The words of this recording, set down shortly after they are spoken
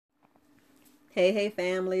Hey,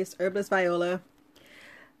 family, it's Herbalist Viola.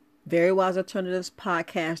 Very Wise Alternatives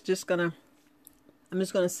podcast. I'm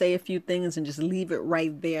just gonna say a few things and just leave it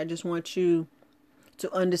right there. I just want you to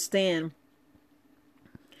understand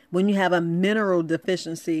when you have a mineral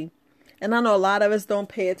deficiency, and I know a lot of us don't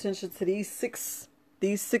pay attention to these six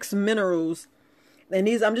minerals, and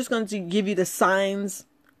these I'm just going to give you the signs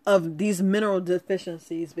of these mineral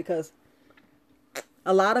deficiencies because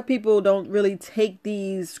a lot of people don't really take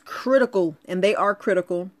these critical, and they are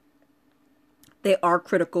critical. They are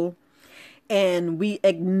critical and we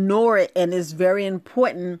ignore it, and it's very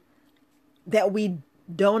important that we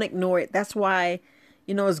don't ignore it. That's why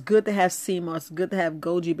it's good to have CMOS, it's good to have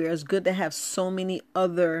goji berry, it's good to have so many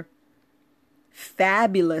other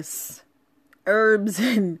fabulous herbs.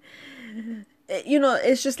 And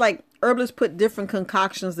it's just like herbalists put different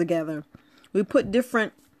concoctions together. We put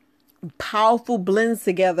different powerful blends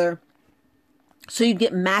together so you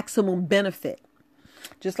get maximum benefit.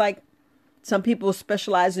 Just like some people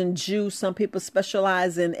specialize in juice. Some people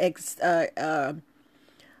specialize in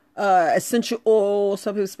essential oil.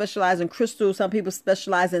 Some people specialize in crystals. Some people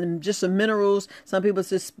specialize in just some minerals. Some people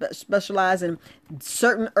just specialize in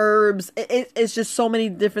certain herbs. It's just so many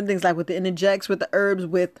different things, like with the energetics, with the herbs,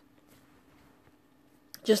 with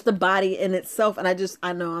just the body in itself. And I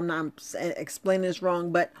know I'm not explaining this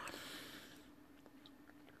wrong, but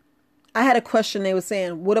I had a question. They were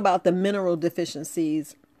saying, what about the mineral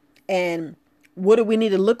deficiencies? And what do we need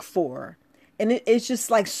to look for? And it's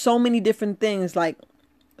just like so many different things. Like,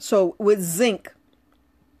 so with zinc,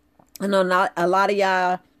 I know not a lot of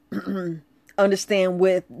y'all understand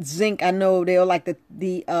with zinc. I know they're like the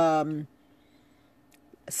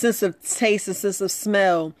sense of taste and sense of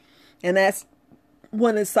smell. And that's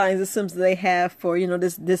one of the signs and symptoms they have for,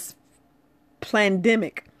 this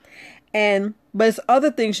pandemic. But it's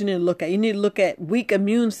other things you need to look at. You need to look at weak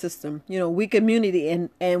immune system, weak immunity.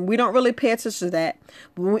 And we don't really pay attention to that.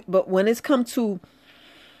 But when it's come to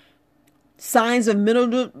signs of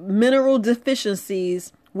mineral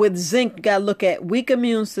deficiencies with zinc, you got to look at weak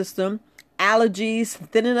immune system, allergies,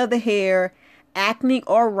 thinning of the hair, acne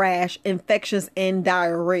or rash, infections, and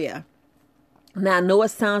diarrhea. Now, I know it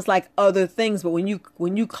sounds like other things, but when you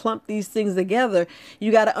clump these things together, you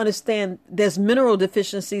got to understand there's mineral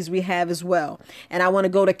deficiencies we have as well. And I want to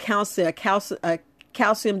go to calcium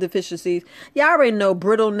deficiencies. You already know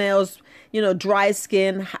brittle nails, dry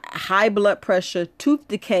skin, high blood pressure, tooth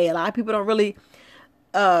decay. A lot of people don't really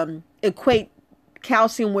equate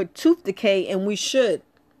calcium with tooth decay, and we should,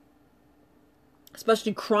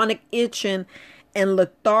 especially chronic itching and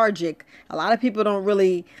lethargic. A lot of people don't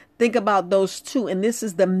really think about those two. And this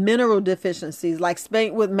is the mineral deficiencies, like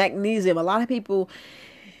with magnesium. A lot of people,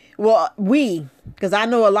 because I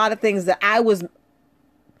know a lot of things that I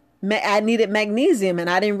needed magnesium,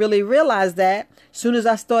 and I didn't really realize that. As soon as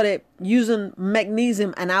I started using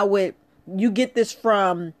magnesium, and you get this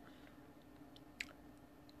from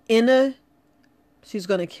she's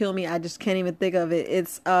going to kill me. I just can't even think of it.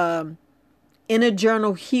 It's Inner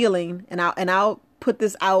Journal Healing, and I'll put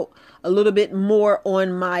this out a little bit more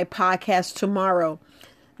on my podcast tomorrow.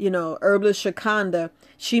 Herbalist Shakanda,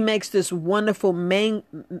 she makes this wonderful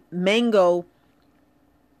mango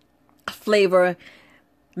flavor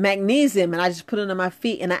magnesium, and I just put it on my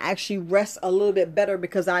feet, and I actually rest a little bit better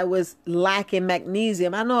because I was lacking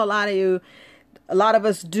magnesium. I know a lot of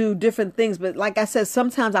us do different things, but like I said,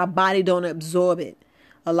 sometimes our body don't absorb it.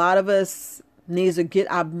 A lot of us needs to get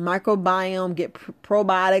our microbiome, get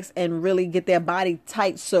probiotics, and really get their body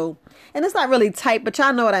tight. So, and it's not really tight, but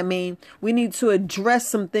y'all know what I mean. We need to address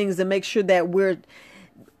some things and make sure that we're,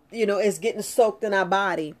 it's getting soaked in our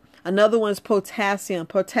body. Another one is potassium.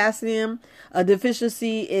 Potassium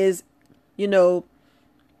deficiency is,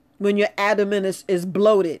 when your abdomen is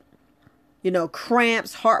bloated.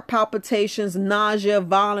 Cramps, heart palpitations, nausea,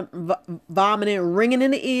 vomiting, ringing in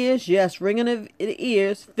the ears. Yes, ringing in the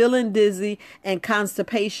ears, feeling dizzy, and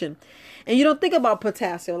constipation. And you don't think about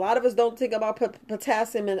potassium. A lot of us don't think about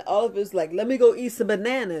potassium, and all of us like, let me go eat some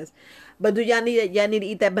bananas. But do y'all need it? Y'all need to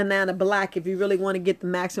eat that banana black if you really want to get the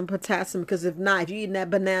maximum potassium. Because if not, if you're eating that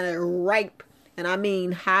banana ripe, and I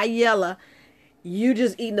mean high yellow, you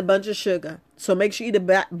just eating a bunch of sugar. So make sure you eat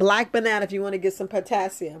a black banana if you want to get some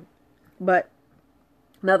potassium. But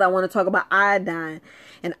now that I want to talk about iodine,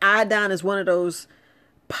 and iodine is one of those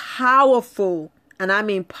powerful, and I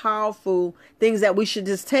mean powerful, things that we should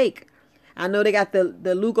just take. I know they got the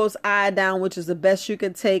Lugos iodine, which is the best you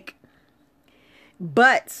can take,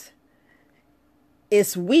 but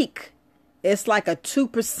it's weak. It's like a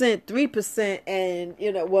 2%, 3%, and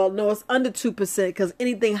no, it's under 2% because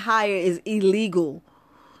anything higher is illegal.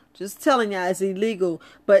 Just telling y'all, it's illegal.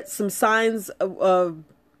 But some signs of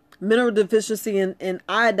mineral deficiency in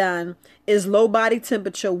iodine is low body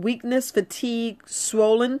temperature, weakness, fatigue,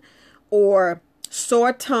 swollen or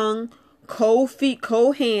sore tongue, cold feet,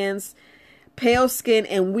 cold hands, pale skin,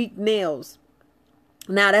 and weak nails.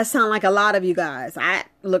 Now that sounds like a lot of you guys. I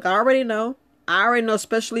already know.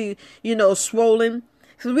 Especially, swollen.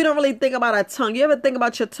 Because we don't really think about our tongue. You ever think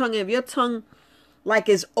about your tongue? If your tongue like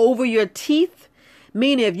is over your teeth,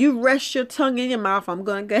 meaning if you rest your tongue in your mouth, I'm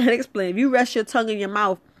going to go ahead and explain. If you rest your tongue in your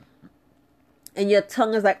mouth and your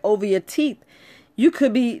tongue is like over your teeth, you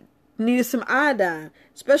could be needing some iodine.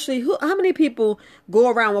 Especially, how many people go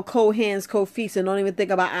around with cold hands, cold feet, and don't even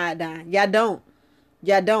think about iodine? Y'all don't.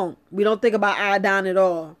 We don't think about iodine at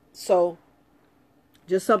all. So,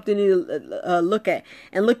 just something to look at.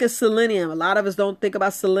 And look at selenium. A lot of us don't think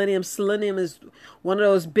about selenium. Selenium is one of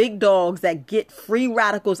those big dogs that get free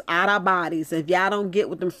radicals out of our bodies. If y'all don't get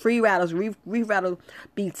with them free radicals, free radicals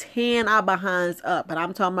be tearing our behinds up. But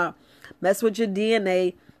I'm talking about messing with your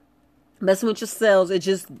DNA, messing with your cells. It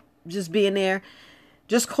just being there,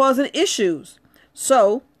 just causing issues.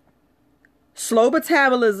 So, slow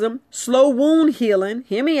metabolism, slow wound healing,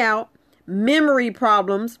 hear me out, memory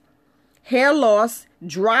problems, hair loss,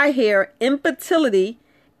 dry hair, infertility,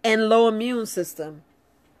 and low immune system.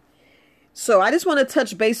 So I just want to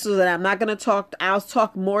touch bases on that. I'm not going to talk. I'll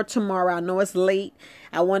talk more tomorrow. I know it's late.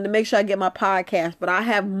 I wanted to make sure I get my podcast, but I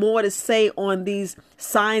have more to say on these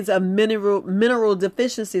signs of mineral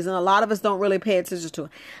deficiencies, and a lot of us don't really pay attention to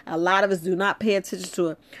it. A lot of us do not pay attention to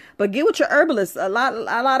it. But get with your herbalists. A lot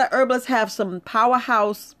of herbalists have some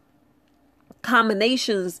powerhouse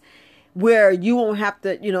combinations where you won't have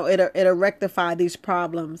to, it'll rectify these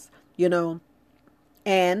problems,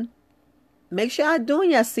 and make sure you're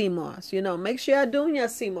doing your CMOS, make sure you're doing your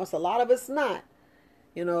CMOS. A lot of us not,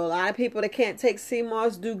 a lot of people that can't take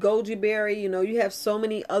CMOS do goji berry, you have so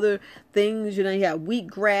many other things, you have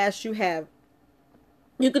wheatgrass,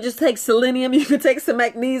 you could just take selenium, you could take some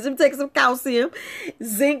magnesium, take some calcium,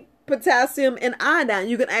 zinc, potassium, and iodine.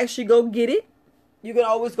 You can actually go get it. You can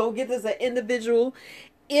always go get this as an individual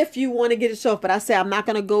if you want to get it yourself. But I say I'm not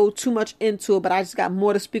going to go too much into it, but I just got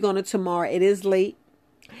more to speak on it tomorrow. It is late.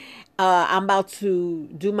 I'm about to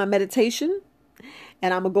do my meditation,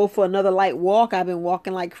 and I'm going to go for another light walk. I've been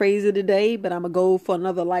walking like crazy today, but I'm going to go for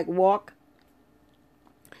another light walk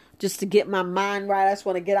just to get my mind right. I just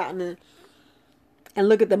want to get out and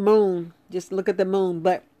look at the moon. Just look at the moon.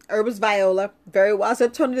 But Herbis Viola, Very Wise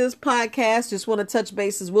Alternatives podcast. Just want to touch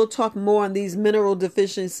bases. We'll talk more on these mineral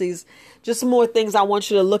deficiencies. Just some more things I want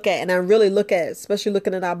you to look at, and I really look at, especially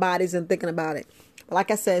looking at our bodies and thinking about it. But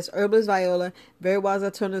like I said, it's Herbis Viola, Very Wise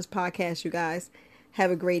Alternatives podcast, you guys.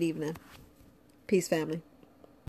 Have a great evening. Peace, family.